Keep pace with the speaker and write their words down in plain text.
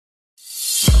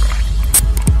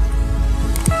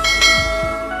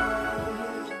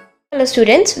Hello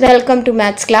students, welcome to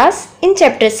maths class. In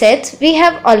chapter sets, we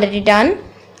have already done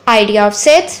idea of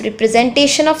sets,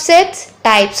 representation of sets,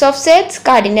 types of sets,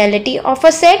 cardinality of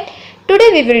a set. Today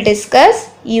we will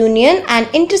discuss union and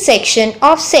intersection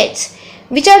of sets,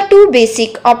 which are two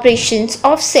basic operations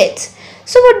of sets.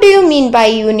 So what do you mean by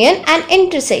union and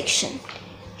intersection?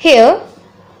 Here,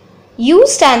 U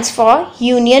stands for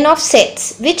union of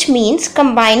sets, which means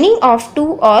combining of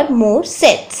two or more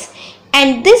sets.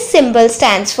 And this symbol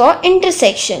stands for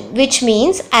intersection, which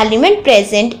means element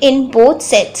present in both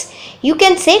sets. You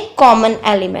can say common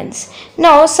elements.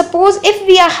 Now suppose if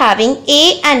we are having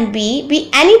A and B be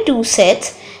any two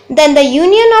sets, then the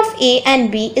union of A and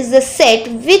B is the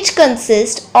set which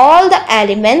consists all the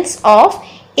elements of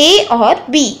A or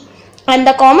B, and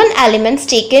the common elements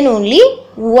taken only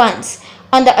once.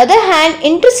 On the other hand,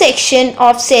 intersection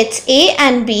of sets A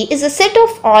and B is a set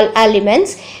of all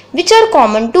elements which are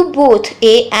common to both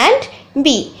A and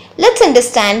B. Let's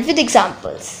understand with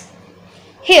examples.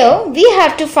 Here we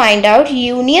have to find out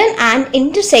union and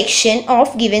intersection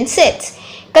of given sets.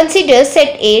 Consider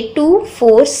set A 2,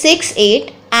 4, 6,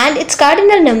 8 and its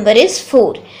cardinal number is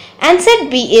 4, and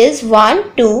set B is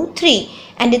 1, 2, 3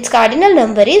 and its cardinal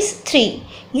number is 3.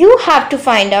 You have to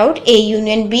find out A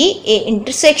union B, A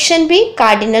intersection B,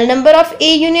 cardinal number of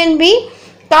A union B,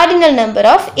 cardinal number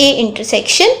of A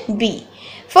intersection B.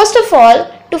 First of all,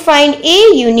 to find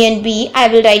A union B, I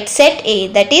will write set A,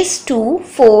 that is 2,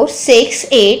 4, 6,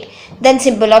 8, then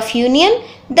symbol of union,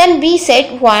 then B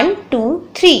set 1, 2,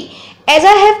 3. As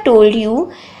I have told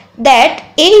you that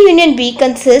A union B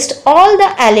consists all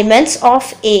the elements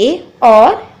of A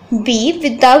or B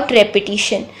without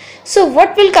repetition. So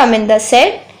what will come in the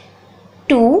set?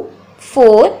 2,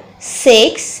 4,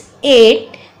 6,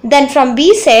 8. Then from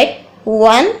B set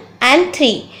 1 and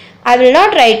 3. I will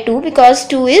not write 2 because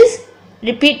 2 is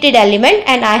repeated element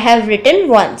and I have written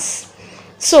once.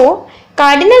 So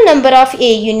cardinal number of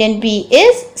A union B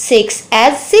is 6,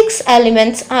 as 6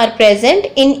 elements are present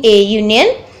in A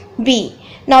union B.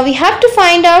 Now we have to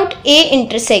find out A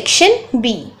intersection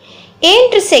B. A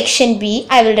intersection B,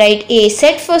 I will write A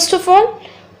set first of all,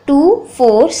 2,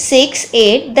 4, 6,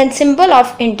 8, then symbol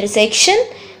of intersection,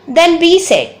 then B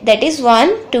set, that is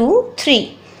 1, 2,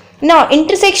 3. Now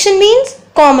intersection means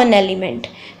common element.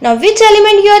 Now which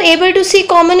element you are able to see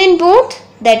common in both?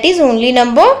 That is only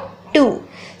number 2.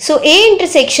 So A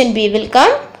intersection B will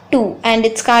come 2 and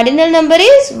its cardinal number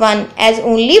is 1, as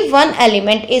only one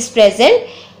element is present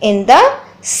in the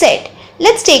set.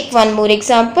 Let's take one more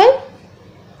example.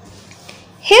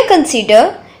 Here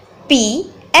consider P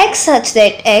X such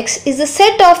that X is a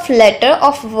set of letter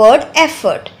of word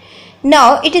effort.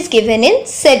 Now it is given in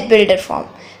set builder form.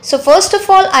 So first of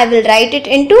all I will write it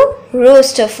into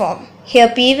roster form.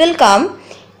 Here P will come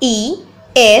E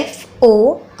F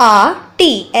O R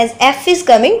T, as F is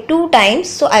coming 2 times,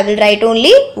 so I will write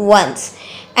only once,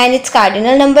 and its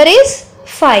cardinal number is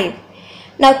 5.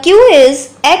 Now Q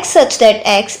is X such that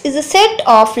X is a set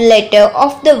of letter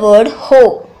of the word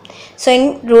hope. So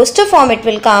in roster form it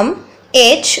will come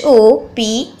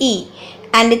HOPE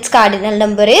and its cardinal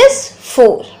number is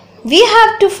 4. We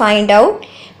have to find out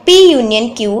P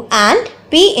union Q and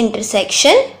P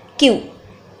intersection Q.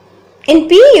 In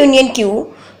P union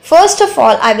Q, first of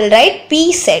all I will write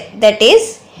P set, that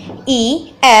is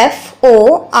E F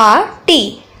O R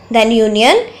T. Then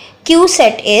union Q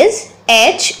set is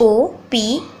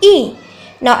HOPE.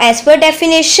 Now as per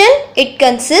definition, it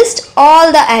consists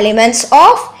all the elements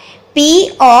of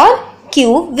P or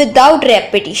Q without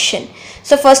repetition.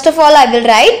 So first of all I will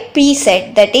write P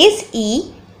set, that is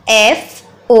E F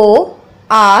O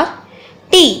R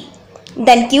T.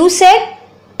 Then Q set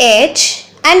H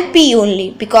and P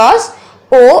only, because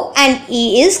O and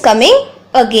E is coming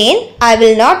again. I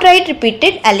will not write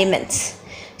repeated elements.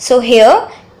 So here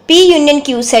P union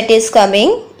Q set is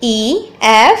coming E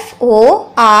F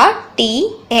O R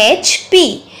T H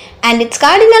P. And its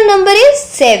cardinal number is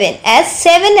 7, as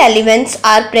 7 elements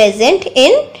are present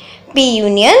in P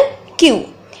union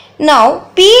Q.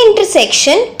 Now P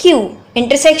intersection Q.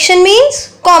 Intersection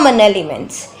means common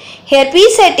elements. Here P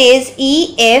set is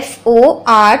E F O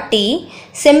R T,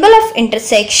 symbol of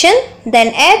intersection,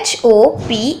 then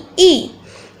HOPE.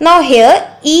 Now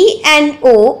here E and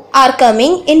O are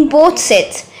coming in both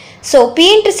sets. So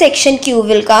P intersection Q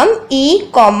will come E,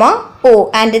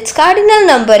 O, and its cardinal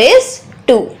number is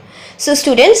 2. So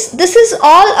students, this is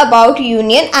all about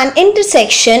union and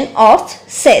intersection of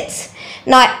sets.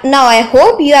 Now I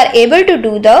hope you are able to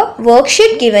do the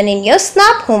worksheet given in your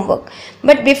SNAP homework.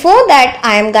 But before that,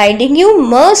 I am guiding you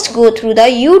must go through the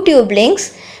YouTube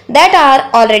links that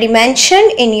are already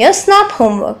mentioned in your SNAP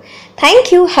homework.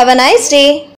 Thank you. Have a nice day.